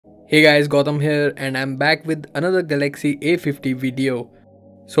Hey guys, Gautam here and I'm back with another Galaxy A50 video.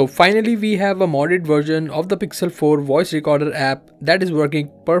 So finally we have a modded version of the Pixel 4 voice recorder app that is working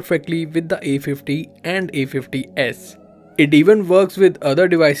perfectly with the A50 and A50s. It even works with other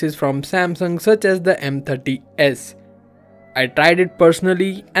devices from Samsung such as the M30s. I tried it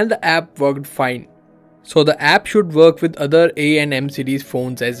personally and the app worked fine. So the app should work with other A and M series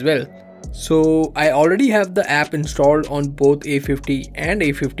phones as well. So I already have the app installed on both A50 and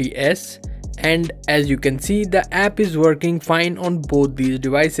A50s, and as you can see the app is working fine on both these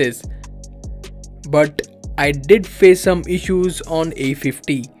devices. But I did face some issues on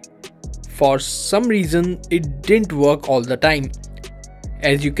A50. For some reason it didn't work all the time.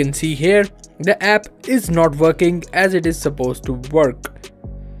 As you can see here, the app is not working as it is supposed to work.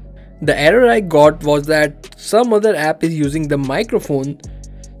 The error I got was that some other app is using the microphone.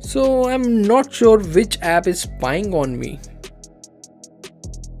 So I'm not sure which app is spying on me.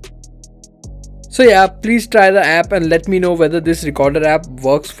 So yeah, please try the app and let me know whether this recorder app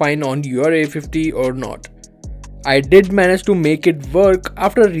works fine on your A50 or not. I did manage to make it work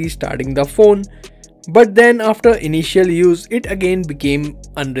after restarting the phone, but then after initial use it again became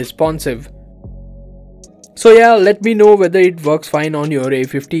unresponsive. So yeah, let me know whether it works fine on your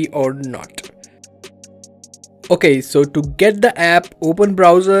A50 or not. Okay, so to get the app, open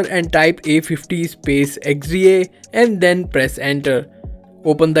browser and type A50 space XDA and then press enter.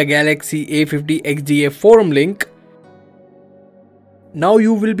 Open the Galaxy A50 XDA forum link. Now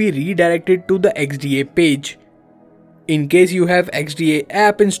you will be redirected to the XDA page. In case you have XDA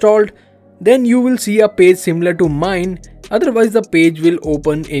app installed, then you will see a page similar to mine, otherwise the page will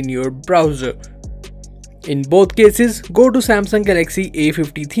open in your browser. In both cases, go to Samsung Galaxy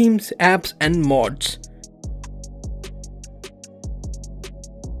A50 themes, apps and mods.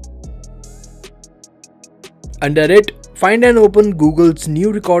 Under it, find and open Google's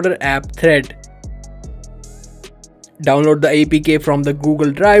new recorder app thread. Download the APK from the Google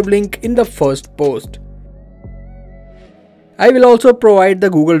Drive link in the first post. I will also provide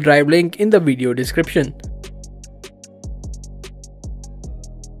the Google Drive link in the video description.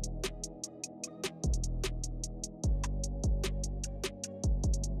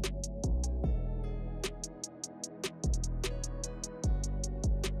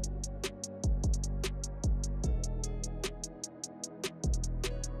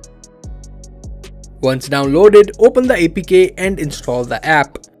 Once downloaded, open the APK and install the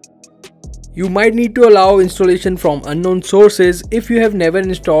app. You might need to allow installation from unknown sources if you have never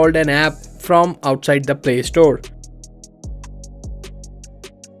installed an app from outside the Play Store.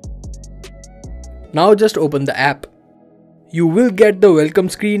 Now just open the app. You will get the welcome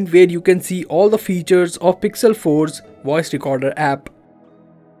screen where you can see all the features of Pixel 4's voice recorder app.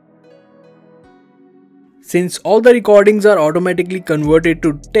 Since all the recordings are automatically converted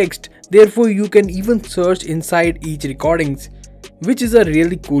to text, therefore you can even search inside each recordings, which is a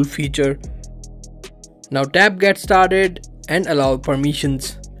really cool feature. Now tap get started and allow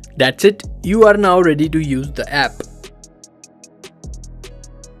permissions. That's it, you are now ready to use the app.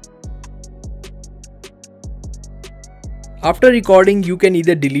 After recording, you can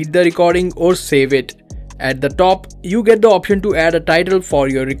either delete the recording or save it. At the top, you get the option to add a title for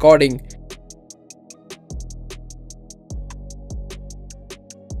your recording.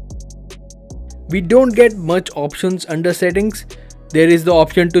 We don't get much options under settings. There is the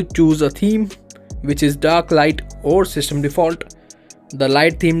option to choose a theme, which is dark, light or system default. The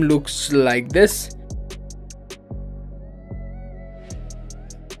light theme looks like this.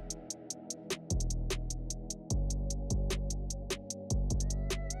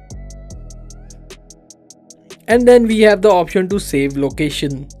 And then we have the option to save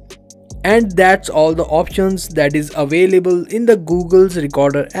location. And that's all the options that is available in the Google's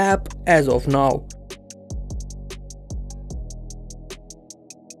recorder app as of now.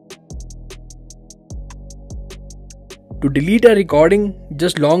 To delete a recording,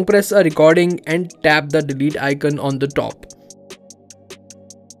 just long press a recording and tap the delete icon on the top.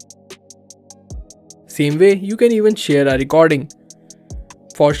 Same way, you can even share a recording.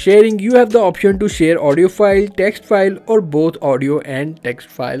 For sharing, you have the option to share audio file, text file or both audio and text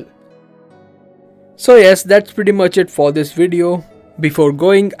file. So yes, that's pretty much it for this video. Before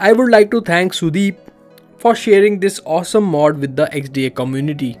going, I would like to thank Sudeep for sharing this awesome mod with the XDA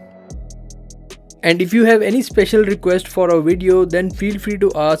community. And if you have any special request for a video, then feel free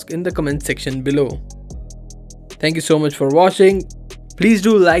to ask in the comment section below. Thank you so much for watching. Please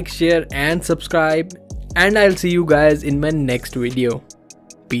do like, share and subscribe, and I'll see you guys in my next video.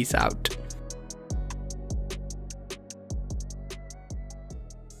 Peace out.